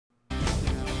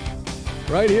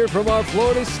Right here from our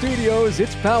Florida studios,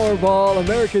 it's Powerball,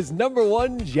 America's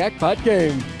 #1 jackpot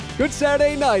game. Good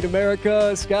Saturday night,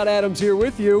 America. Scott Adams here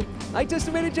with you. Tonight's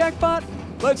estimated jackpot?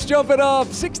 Let's jump it up.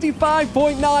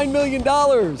 $65.9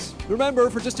 million. Remember,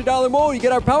 for just $1 more, you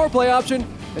get our Power Play option.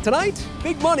 And tonight,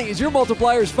 big money is your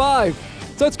multiplier is 5.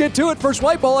 So let's get to it. First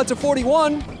white ball, that's a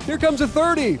 41. Here comes a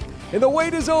 30. And the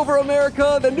wait is over,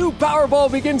 America. The new Powerball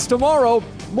begins tomorrow.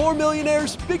 More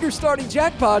millionaires, bigger starting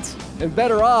jackpots, and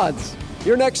better odds.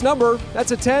 Your next number,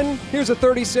 that's a 10. Here's a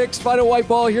 36. Final white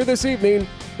ball here this evening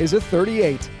is a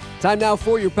 38. Time now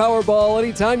for your Powerball.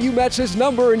 Anytime you match this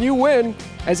number and you win.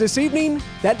 As this evening,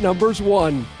 that number's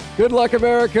 1. Good luck,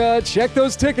 America. Check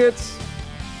those tickets.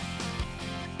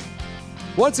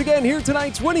 Once again, here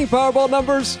tonight's winning Powerball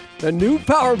numbers. The new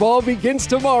Powerball begins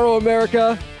tomorrow,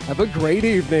 America. Have a great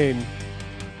evening.